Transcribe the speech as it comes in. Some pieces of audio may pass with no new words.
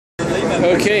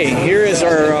Okay, here is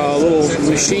our little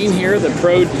machine here, the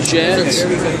ProJet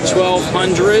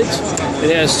 1200.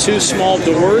 It has two small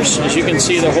doors. As you can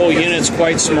see, the whole unit's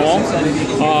quite small.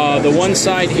 The one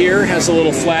side here has a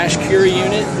little flash cure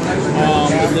unit.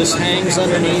 This hangs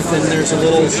underneath, and there's a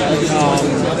little,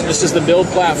 this is the build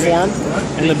platform.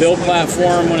 And the build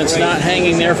platform, when it's not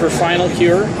hanging there for final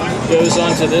cure, goes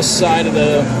onto this side of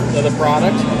the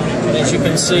product. And as you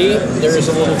can see, there is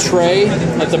a little tray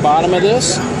at the bottom of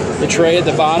this. The tray at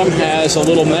the bottom has a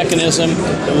little mechanism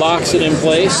that locks it in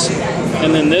place.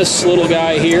 And then this little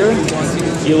guy here,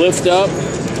 you lift up,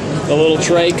 the little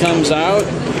tray comes out.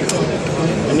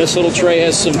 And this little tray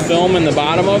has some film in the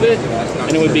bottom of it,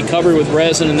 and it would be covered with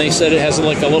resin, and they said it has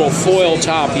like a little foil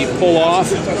top. You pull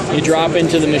off, you drop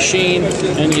into the machine,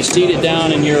 and you seat it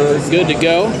down, and you're good to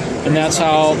go. And that's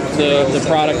how the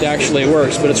product actually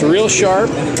works. But it's real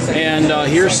sharp, and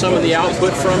here's some of the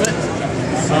output from it.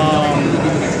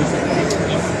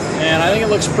 And I think it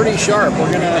looks pretty sharp.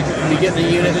 We're going to be getting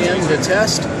the unit in to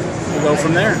test. We'll go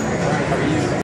from there.